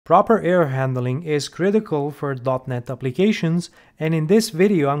Proper error handling is critical for .NET applications, and in this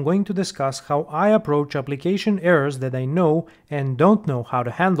video I'm going to discuss how I approach application errors that I know and don't know how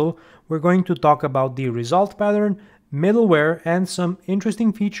to handle. We're going to talk about the result pattern, middleware, and some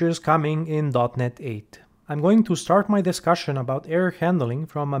interesting features coming in .NET 8. I'm going to start my discussion about error handling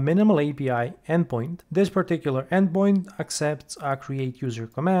from a minimal API endpoint. This particular endpoint accepts a create user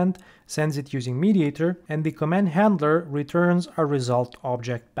command, sends it using mediator, and the command handler returns a result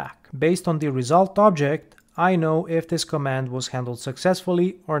object back. Based on the result object, I know if this command was handled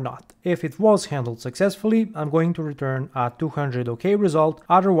successfully or not. If it was handled successfully, I'm going to return a 200 OK result,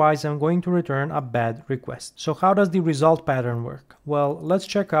 otherwise I'm going to return a bad request. So how does the result pattern work? Well, let's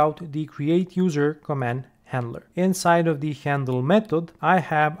check out the create user command handler. Inside of the handle method, I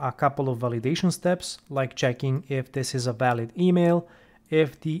have a couple of validation steps, like checking if this is a valid email,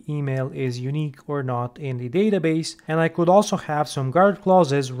 if the email is unique or not in the database, and I could also have some guard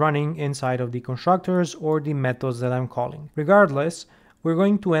clauses running inside of the constructors or the methods that I'm calling. Regardless, we're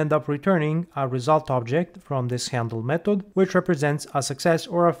going to end up returning a result object from this handle method, which represents a success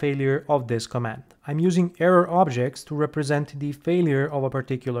or a failure of this command. I'm using error objects to represent the failure of a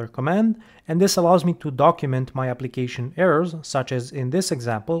particular command, and this allows me to document my application errors, such as in this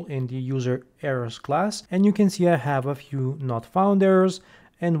example in the user errors class. And you can see I have a few not found errors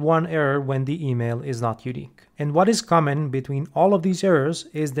and one error when the email is not unique. And what is common between all of these errors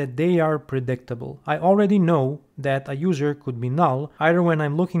is that they are predictable. I already know that a user could be null either when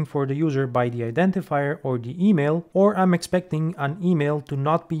I'm looking for the user by the identifier or the email, or I'm expecting an email to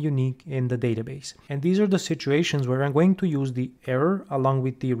not be unique in the database. And these are the situations where I'm going to use the error along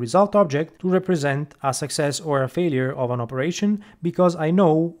with the result object to represent a success or a failure of an operation, because I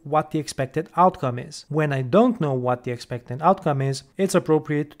know what the expected outcome is. When I don't know what the expected outcome is, it's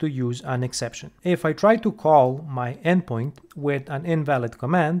appropriate to use an exception. If I try to call my endpoint with an invalid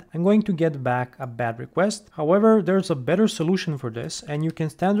command, I'm going to get back a bad request. However, there's a better solution for this, and you can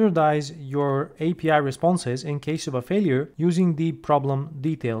standardize your API responses in case of a failure using the problem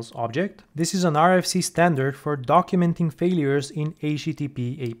details object. This is an RFC standard for documenting failures in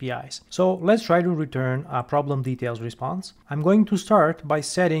HTTP APIs. So let's try to return a problem details response. I'm going to start by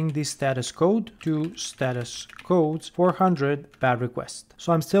setting the status code to status codes 400 bad request.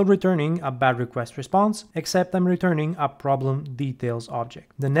 So I'm still returning a bad request response, except I'm returning a problem details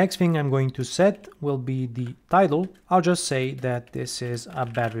object. The next thing I'm going to set will be the title. I'll just say that this is a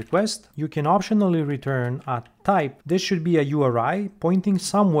bad request. You can optionally return a type. This should be a URI pointing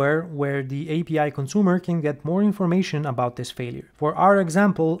somewhere where the API consumer can get more information about this failure. For our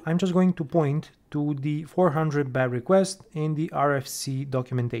example, I'm just going to point to the 400 bad request in the RFC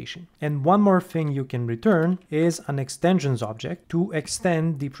documentation. And one more thing you can return is an extensions object to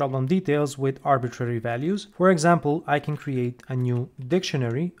extend the problem details with arbitrary values. For example, I can create a new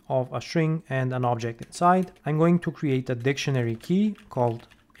dictionary of a string and an object inside. I'm going to create a dictionary key called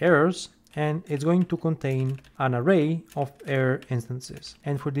errors, and it's going to contain an array of error instances.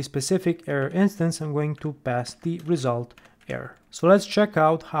 And for the specific error instance, I'm going to pass the result error. So let's check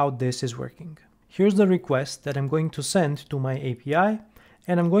out how this is working. Here's the request that I'm going to send to my API,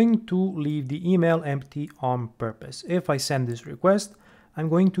 and I'm going to leave the email empty on purpose. If I send this request, I'm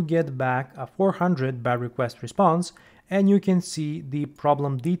going to get back a 400 bad request response, and you can see the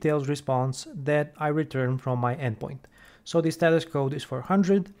problem details response that I returned from my endpoint. So the status code is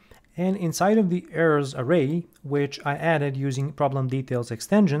 400, and inside of the errors array, which I added using problem details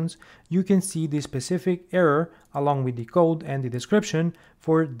extensions, you can see the specific error along with the code and the description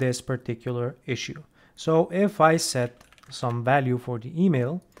for this particular issue. So if I set some value for the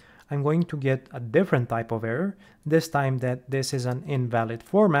email, I'm going to get a different type of error, this time that this is an invalid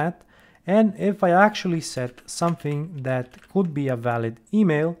format. And if I actually set something that could be a valid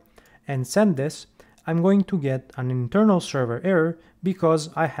email and send this, I'm going to get an internal server error because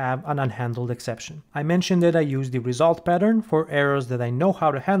I have an unhandled exception. I mentioned that I use the result pattern for errors that I know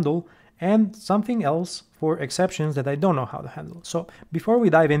how to handle, and something else for exceptions that I don't know how to handle. So before we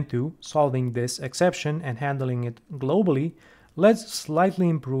dive into solving this exception and handling it globally, let's slightly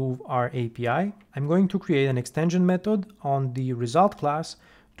improve our API. I'm going to create an extension method on the result class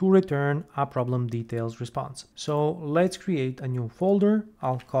to return a problem details response. So let's create a new folder.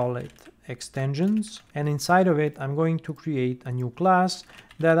 I'll call it extensions, and inside of it I'm going to create a new class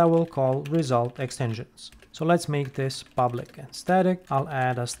that I will call result extensions. So let's make this public and static. I'll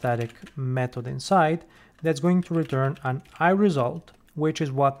add a static method inside that's going to return an iResult which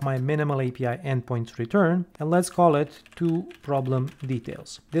is what my minimal API endpoints return, and let's call it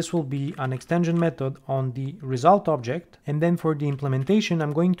toProblemDetails. This will be an extension method on the result object, and then for the implementation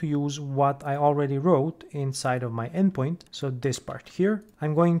I'm going to use what I already wrote inside of my endpoint. So this part here,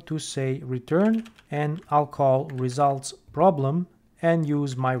 I'm going to say return, and I'll call results problem and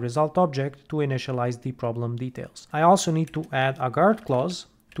use my result object to initialize the problem details. I also need to add a guard clause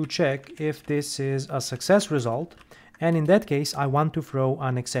to check if this is a success result, and in that case I want to throw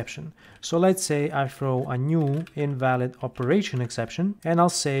an exception. So let's say I throw a new invalid operation exception, and I'll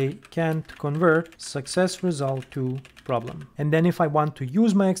say can't convert success result to problem. And then if I want to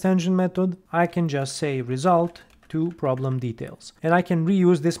use my extension method, I can just say result to problem details, and I can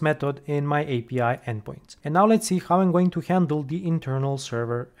reuse this method in my API endpoints. And now let's see how I'm going to handle the internal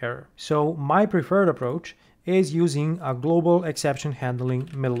server error. So my preferred approach is using a global exception handling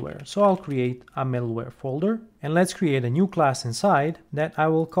middleware. So I'll create a middleware folder, and let's create a new class inside that I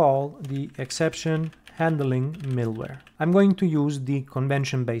will call the exception handling middleware. I'm going to use the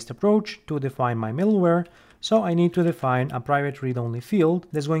convention-based approach to define my middleware. So I need to define a private read-only field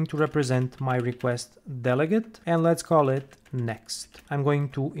that's going to represent my request delegate, and let's call it next. I'm going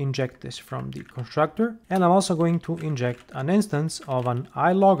to inject this from the constructor, and I'm also going to inject an instance of an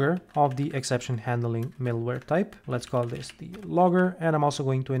iLogger of the exception handling middleware type. Let's call this the logger, and I'm also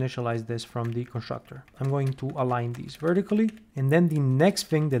going to initialize this from the constructor. I'm going to align these vertically, and then the next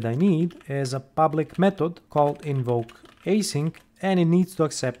thing that I need is a public method called invoke async, and it needs to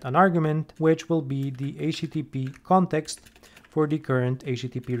accept an argument, which will be the HTTP context for the current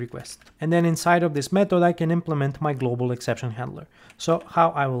HTTP request. And then inside of this method, I can implement my global exception handler. So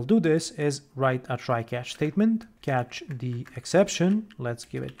how I will do this is write a try catch statement, catch the exception, let's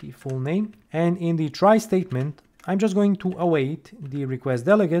give it the full name. And in the try statement, I'm just going to await the request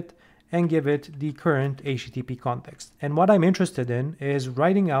delegate and give it the current HTTP context. And what I'm interested in is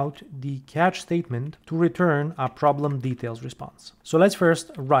writing out the catch statement to return a problem details response. So let's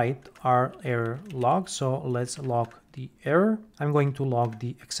first write our error log. So let's log the error. I'm going to log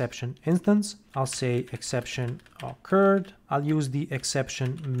the exception instance. I'll say exception occurred. I'll use the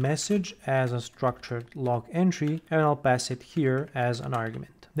exception message as a structured log entry, and I'll pass it here as an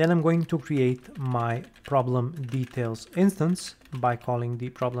argument. Then I'm going to create my problem details instance by calling the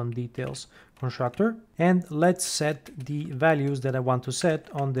problem details constructor, and let's set the values that I want to set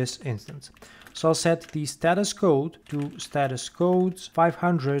on this instance. So I'll set the status code to status codes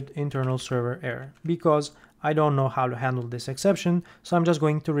 500 internal server error, because I don't know how to handle this exception, so I'm just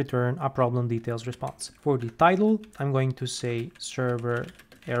going to return a problem details response. For the title, I'm going to say server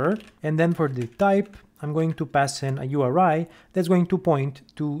error, and then for the type, I'm going to pass in a URI that's going to point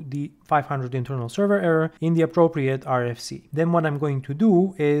to the 500 internal server error in the appropriate RFC. Then what I'm going to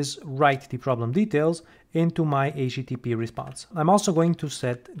do is write the problem details into my HTTP response. I'm also going to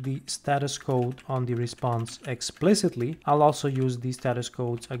set the status code on the response explicitly. I'll also use the status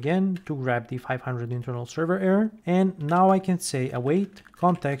codes again to grab the 500 internal server error. And now I can say await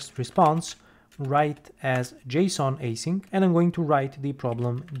context response write as JSON async, and I'm going to write the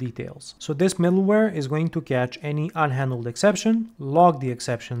problem details. So this middleware is going to catch any unhandled exception, log the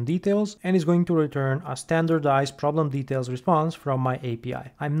exception details, and is going to return a standardized problem details response from my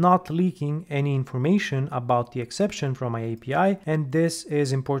API. I'm not leaking any information about the exception from my API, and this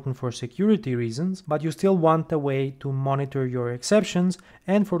is important for security reasons, but you still want a way to monitor your exceptions,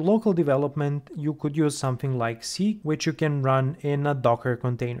 and for local development, you could use something like Seek, which you can run in a Docker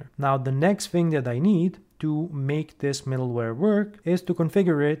container. Now, the next thing that I need to make this middleware work is to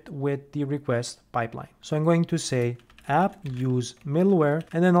configure it with the request pipeline. So I'm going to say app use middleware,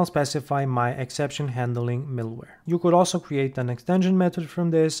 and then I'll specify my exception handling middleware. You could also create an extension method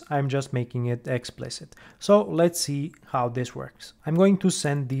from this. I'm just making it explicit. So let's see how this works. I'm going to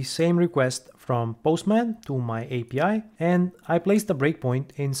send the same request from Postman to my API, and I placed a breakpoint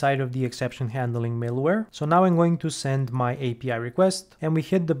inside of the exception handling middleware. So now I'm going to send my API request, and we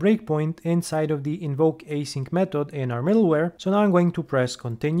hit the breakpoint inside of the invoke async method in our middleware. So now I'm going to press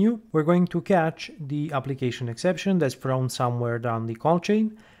continue. We're going to catch the application exception that's thrown somewhere down the call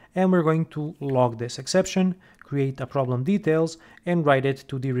chain, and we're going to log this exception, create a problem details, and write it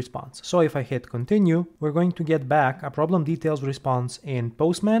to the response. So if I hit continue, we're going to get back a problem details response in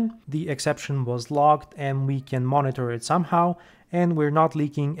Postman. The exception was logged and we can monitor it somehow, and we're not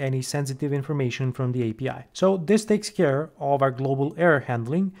leaking any sensitive information from the API. So this takes care of our global error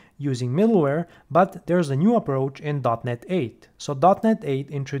handling using middleware, but there's a new approach in .NET 8. So .NET 8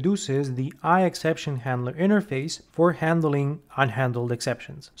 introduces the IExceptionHandler interface for handling unhandled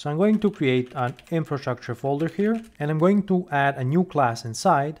exceptions. So I'm going to create an infrastructure folder here, and I'm going to add a new class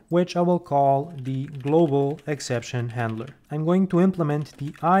inside, which I will call the global exception handler. I'm going to implement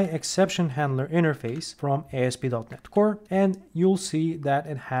the IExceptionHandler interface from ASP.NET Core, and you'll see that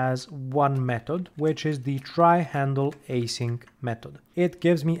it has one method, which is the tryHandleAsync method. It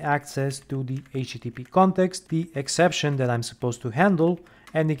gives me access to the HTTP context, the exception that I'm supposed to handle,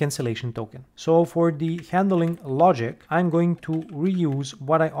 and the cancellation token. So for the handling logic, I'm going to reuse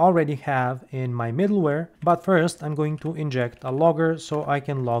what I already have in my middleware, but first I'm going to inject a logger so I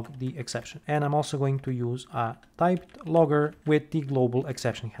can log the exception. And I'm also going to use a typed logger with the global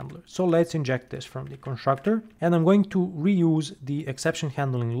exception handler. So let's inject this from the constructor, and I'm going to reuse the exception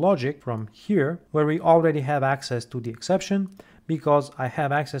handling logic from here, where we already have access to the exception, because I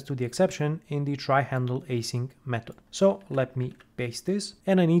have access to the exception in the tryHandleAsync method. So let me paste this,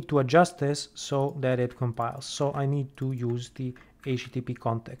 and I need to adjust this so that it compiles. So I need to use the HTTP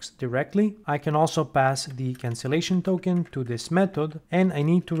context directly. I can also pass the cancellation token to this method, and I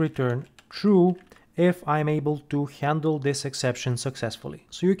need to return true if I'm able to handle this exception successfully.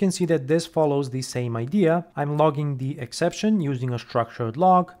 So you can see that this follows the same idea. I'm logging the exception using a structured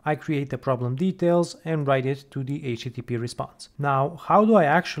log. I create the problem details and write it to the HTTP response. Now, how do I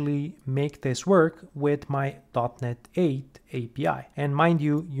actually make this work with my .NET 8 API? And mind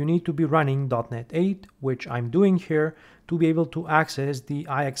you, you need to be running .NET 8, which I'm doing here, to be able to access the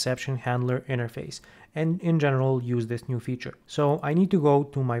IExceptionHandler interface and in general use this new feature. So I need to go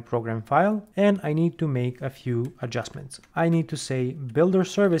to my program file, and I need to make a few adjustments. I need to say builder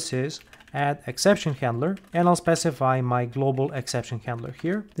services add exception handler, and I'll specify my global exception handler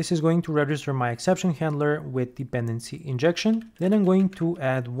here. This is going to register my exception handler with dependency injection. Then I'm going to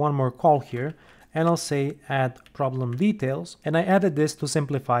add one more call here, and I'll say add problem details, and I added this to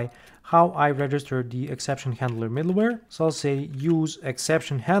simplify how I register the exception handler middleware. So I'll say use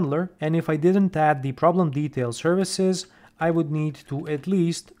exception handler, and if I didn't add the problem details services, I would need to at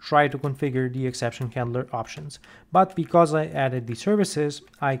least try to configure the exception handler options. But because I added the services,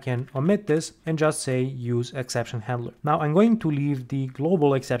 I can omit this and just say use exception handler. Now I'm going to leave the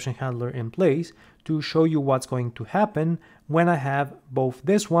global exception handler in place to show you what's going to happen when I have both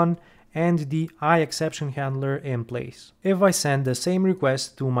this one and the IExceptionHandler in place. If I send the same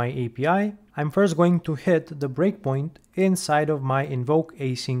request to my API, I'm first going to hit the breakpoint inside of my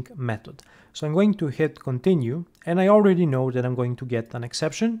invokeAsync method. So I'm going to hit continue, and I already know that I'm going to get an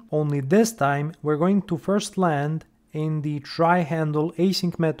exception. Only this time we're going to first land in the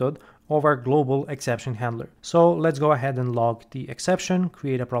tryHandleAsync method of our global exception handler. So let's go ahead and log the exception,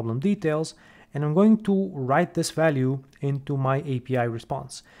 create a problem details, and I'm going to write this value into my API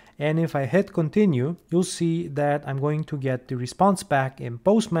response. And if I hit continue, you'll see that I'm going to get the response back in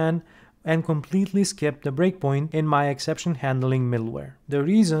Postman and completely skip the breakpoint in my exception handling middleware. The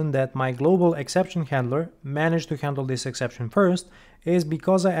reason that my global exception handler managed to handle this exception first is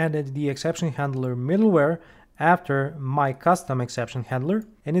because I added the exception handler middleware after my custom exception handler,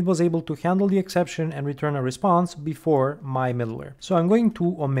 and it was able to handle the exception and return a response before my middleware. So I'm going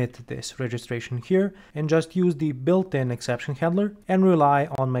to omit this registration here and just use the built-in exception handler and rely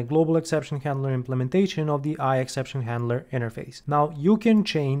on my global exception handler implementation of the IExceptionHandler interface. Now you can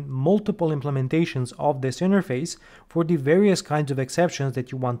chain multiple implementations of this interface for the various kinds of exceptions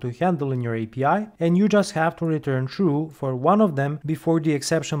that you want to handle in your API, and you just have to return true for one of them before the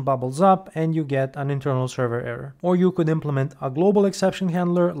exception bubbles up and you get an internal server error. Or you could implement a global exception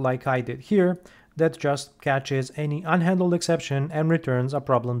handler like I did here that just catches any unhandled exception and returns a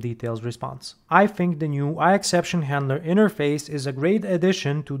problem details response. I think the new IExceptionHandler interface is a great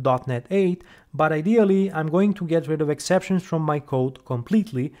addition to .NET 8, but ideally I'm going to get rid of exceptions from my code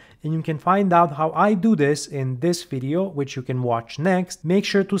completely, and you can find out how I do this in this video, which you can watch next. Make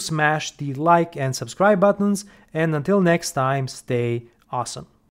sure to smash the like and subscribe buttons, and until next time, stay awesome.